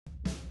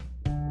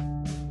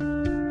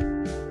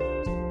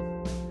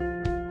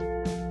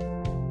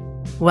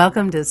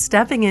Welcome to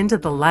Stepping into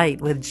the Light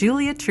with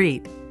Julia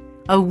Treat,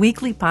 a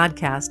weekly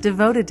podcast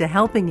devoted to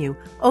helping you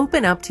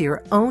open up to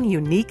your own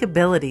unique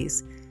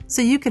abilities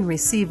so you can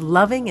receive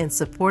loving and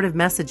supportive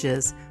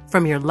messages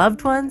from your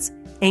loved ones,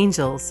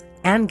 angels,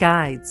 and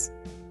guides.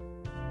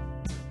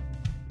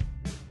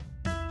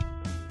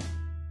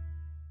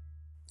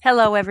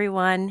 Hello,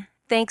 everyone.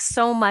 Thanks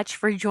so much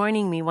for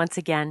joining me once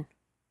again.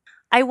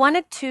 I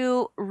wanted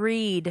to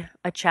read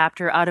a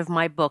chapter out of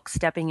my book,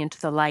 Stepping into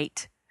the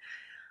Light,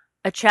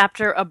 a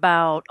chapter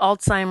about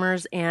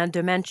Alzheimer's and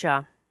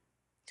dementia.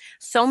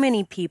 So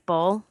many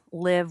people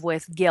live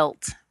with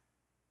guilt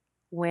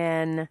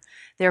when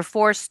they're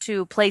forced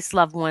to place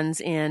loved ones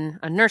in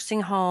a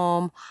nursing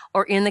home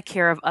or in the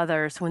care of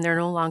others when they're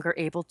no longer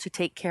able to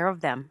take care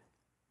of them.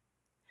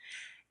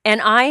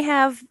 And I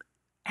have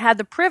had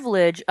the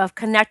privilege of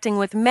connecting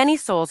with many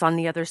souls on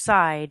the other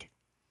side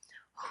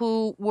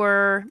who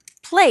were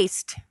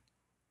placed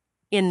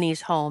in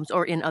these homes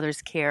or in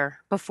others' care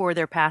before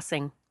their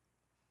passing.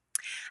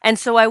 And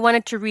so I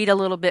wanted to read a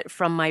little bit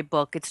from my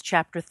book. It's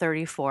chapter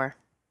 34.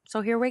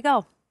 So here we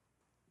go.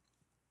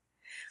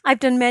 I've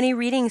done many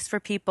readings for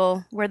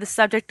people where the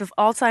subject of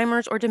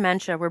Alzheimer's or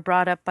dementia were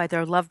brought up by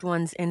their loved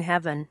ones in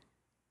heaven.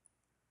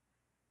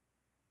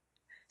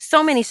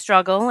 So many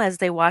struggle as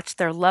they watch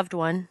their loved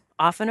one,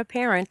 often a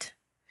parent,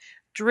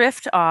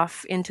 drift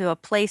off into a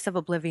place of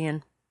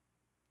oblivion.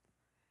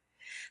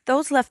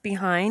 Those left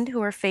behind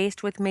who are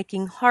faced with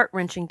making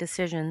heart-wrenching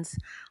decisions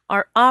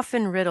are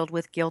often riddled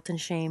with guilt and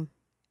shame.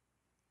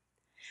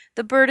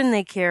 The burden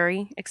they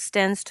carry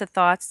extends to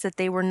thoughts that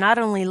they were not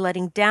only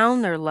letting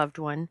down their loved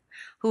one,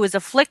 who is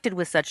afflicted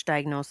with such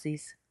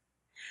diagnoses,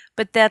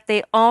 but that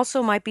they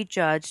also might be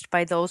judged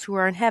by those who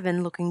are in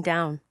heaven looking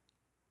down.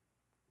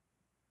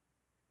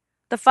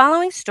 The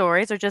following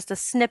stories are just a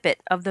snippet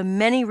of the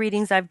many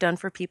readings I've done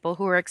for people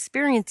who are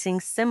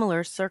experiencing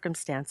similar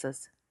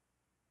circumstances.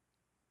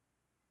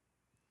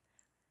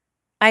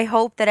 I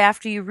hope that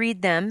after you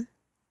read them,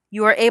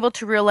 you are able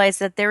to realize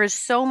that there is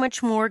so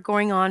much more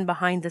going on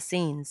behind the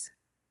scenes.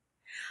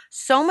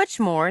 So much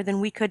more than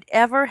we could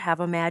ever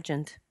have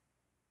imagined.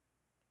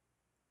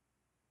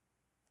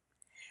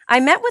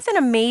 I met with an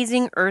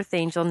amazing earth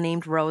angel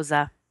named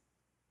Rosa.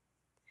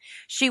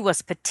 She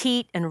was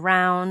petite and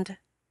round,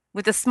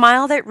 with a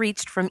smile that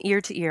reached from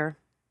ear to ear.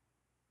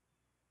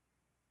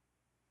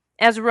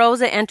 As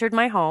Rosa entered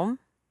my home,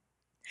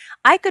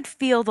 I could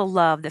feel the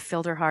love that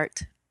filled her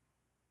heart.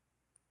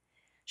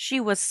 She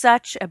was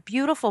such a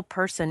beautiful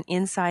person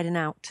inside and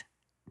out.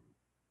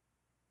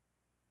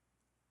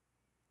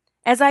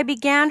 As I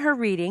began her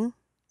reading,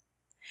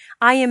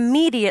 I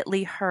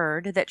immediately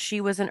heard that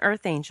she was an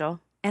earth angel,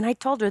 and I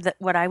told her that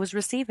what I was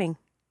receiving.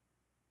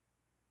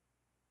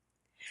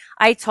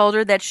 I told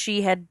her that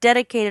she had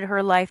dedicated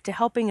her life to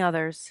helping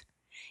others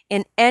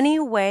in any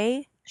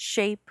way,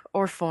 shape,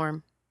 or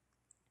form,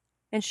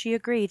 and she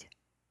agreed.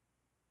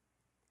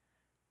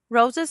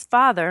 Rosa's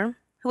father,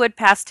 who had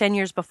passed 10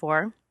 years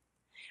before,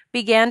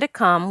 began to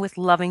come with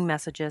loving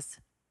messages.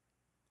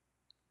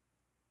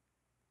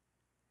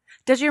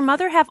 "Does your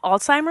mother have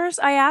Alzheimer's?"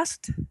 I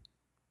asked,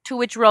 to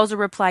which Rosa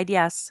replied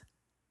yes.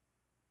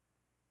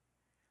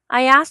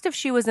 I asked if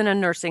she was in a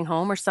nursing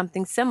home or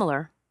something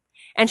similar,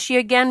 and she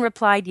again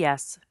replied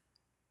yes.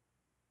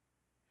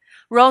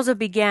 Rosa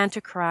began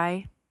to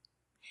cry,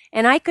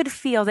 and I could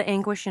feel the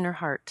anguish in her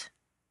heart.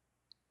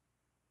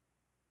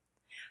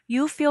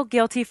 "You feel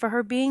guilty for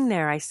her being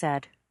there," I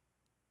said.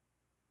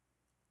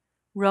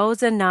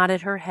 Rosa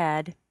nodded her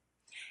head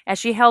as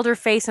she held her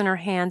face in her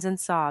hands and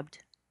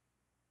sobbed.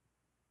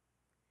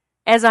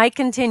 As I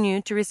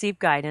continued to receive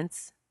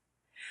guidance,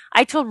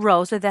 I told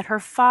Rosa that her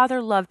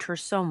father loved her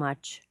so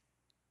much.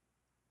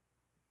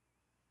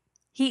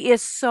 "He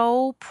is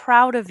so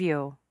proud of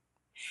you,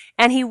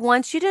 and he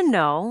wants you to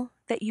know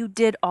that you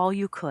did all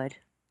you could.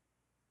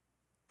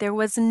 There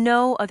was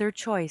no other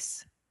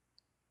choice."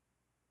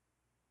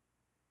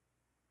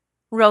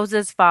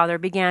 Rosa's father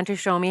began to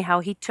show me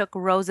how he took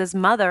Rosa's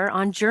mother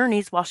on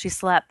journeys while she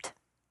slept.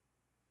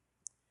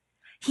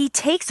 "He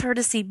takes her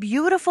to see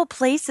beautiful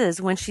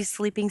places when she's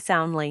sleeping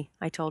soundly,"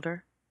 I told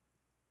her.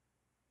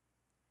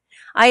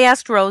 I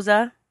asked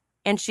Rosa,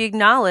 and she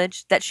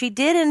acknowledged that she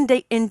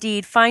did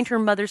indeed find her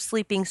mother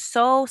sleeping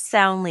so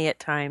soundly at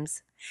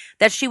times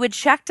that she would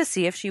check to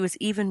see if she was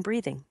even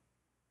breathing.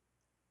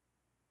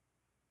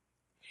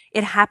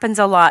 "It happens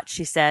a lot,"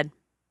 she said.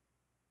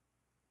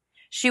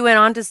 She went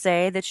on to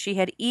say that she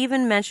had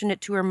even mentioned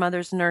it to her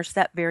mother's nurse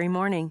that very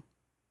morning.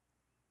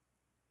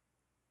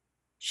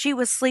 She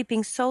was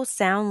sleeping so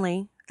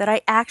soundly that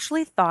I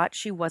actually thought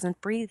she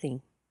wasn't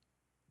breathing.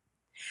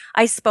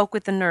 I spoke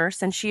with the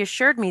nurse, and she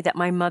assured me that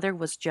my mother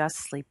was just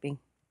sleeping.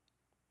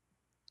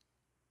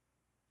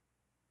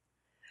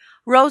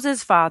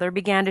 Rosa's father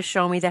began to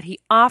show me that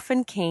he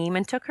often came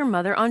and took her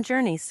mother on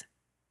journeys.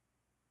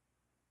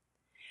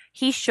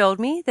 He showed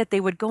me that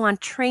they would go on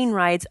train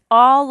rides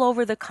all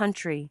over the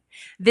country,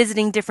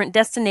 visiting different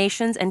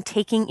destinations and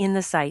taking in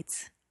the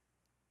sights.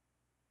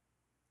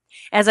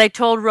 As I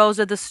told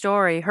Rosa the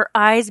story, her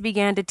eyes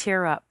began to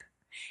tear up,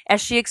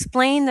 as she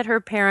explained that her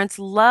parents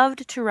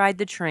loved to ride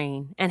the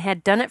train and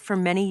had done it for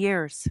many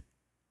years,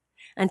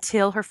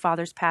 until her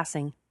father's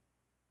passing.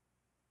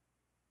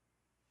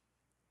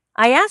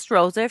 I asked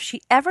Rosa if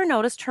she ever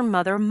noticed her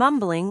mother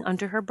mumbling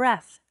under her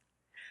breath,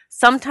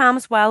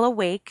 sometimes while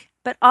awake,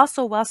 but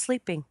also while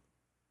sleeping.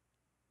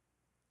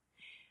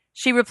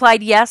 She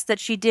replied yes, that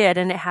she did,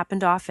 and it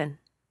happened often.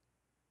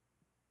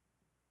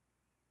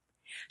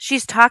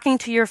 "She's talking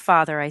to your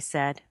father," I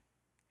said,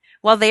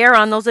 "while they are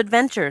on those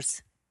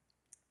adventures."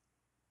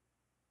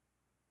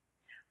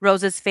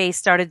 Rosa's face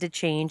started to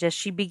change as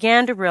she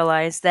began to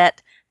realize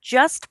that,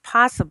 just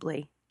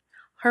possibly,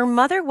 her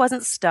mother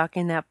wasn't stuck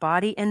in that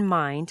body and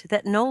mind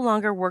that no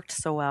longer worked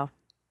so well.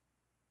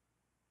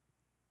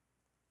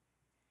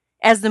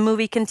 As the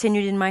movie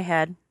continued in my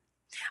head,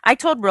 I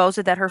told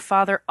Rosa that her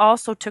father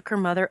also took her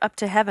mother up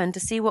to heaven to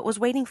see what was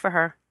waiting for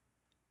her.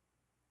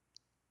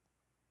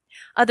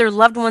 Other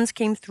loved ones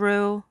came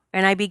through,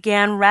 and I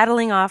began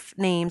rattling off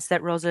names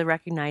that Rosa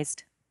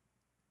recognized.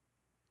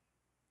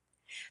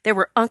 There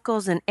were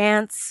uncles and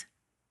aunts,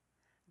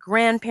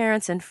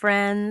 grandparents and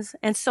friends,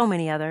 and so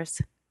many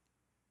others.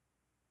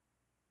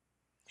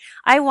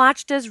 I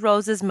watched as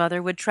Rosa's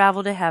mother would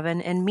travel to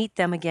heaven and meet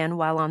them again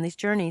while on these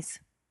journeys.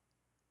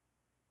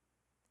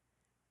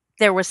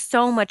 There was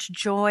so much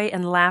joy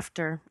and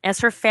laughter as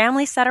her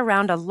family sat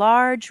around a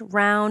large,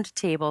 round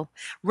table,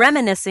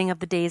 reminiscing of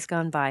the days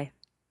gone by.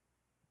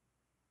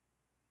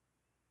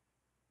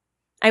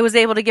 I was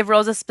able to give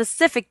Rosa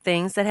specific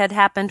things that had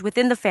happened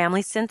within the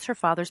family since her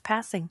father's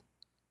passing.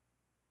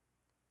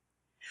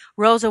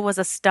 Rosa was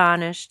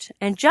astonished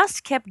and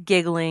just kept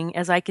giggling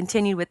as I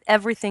continued with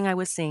everything I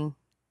was seeing.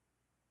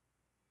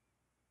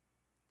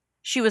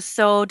 She was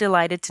so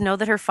delighted to know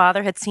that her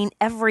father had seen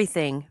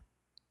everything.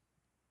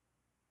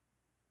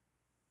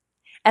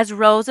 As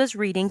Rosa's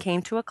reading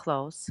came to a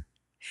close,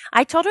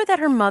 I told her that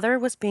her mother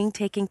was being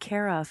taken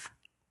care of.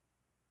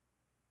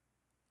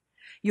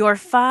 "Your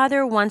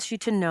father wants you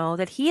to know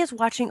that he is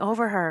watching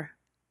over her.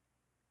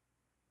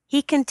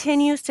 He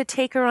continues to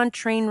take her on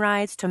train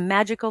rides to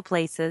magical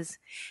places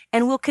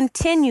and will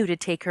continue to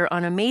take her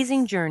on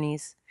amazing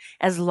journeys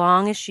as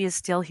long as she is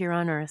still here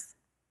on Earth."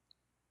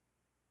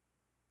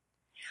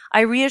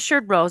 I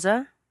reassured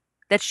Rosa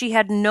that she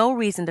had no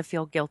reason to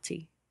feel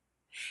guilty,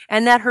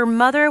 and that her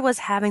mother was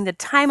having the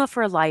time of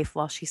her life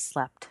while she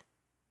slept.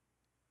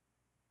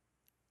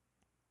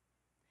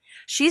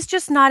 "She's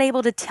just not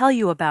able to tell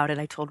you about it,"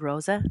 I told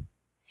Rosa.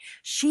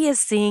 "She is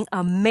seeing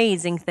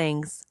amazing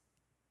things."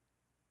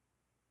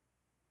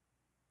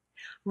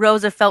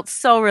 Rosa felt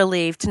so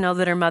relieved to know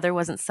that her mother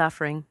wasn't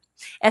suffering,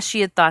 as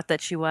she had thought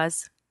that she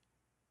was.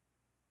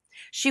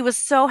 She was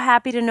so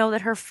happy to know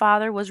that her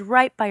father was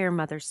right by her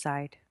mother's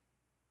side.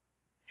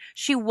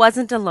 She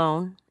wasn't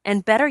alone,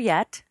 and better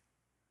yet,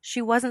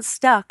 she wasn't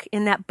stuck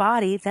in that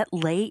body that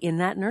lay in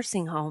that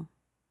nursing home.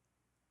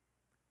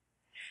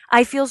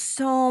 "I feel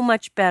so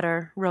much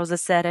better," Rosa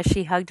said as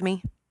she hugged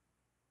me.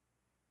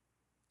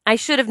 "I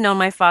should have known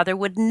my father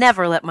would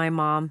never let my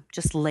mom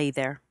just lay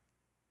there.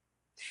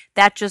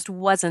 That just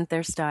wasn't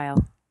their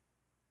style."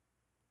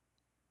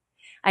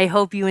 I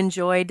hope you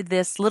enjoyed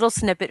this little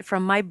snippet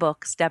from my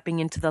book, Stepping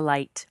into the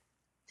Light.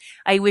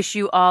 I wish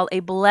you all a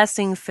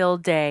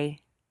blessing-filled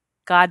day.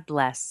 God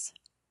bless.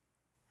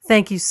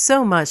 Thank you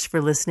so much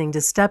for listening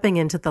to Stepping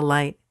into the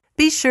Light.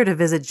 Be sure to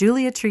visit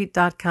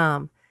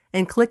juliatreat.com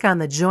and click on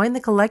the Join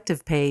the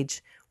Collective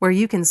page, where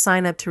you can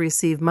sign up to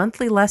receive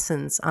monthly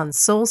lessons on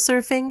soul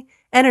surfing,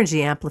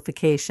 energy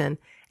amplification,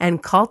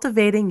 and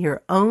cultivating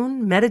your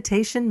own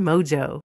meditation mojo.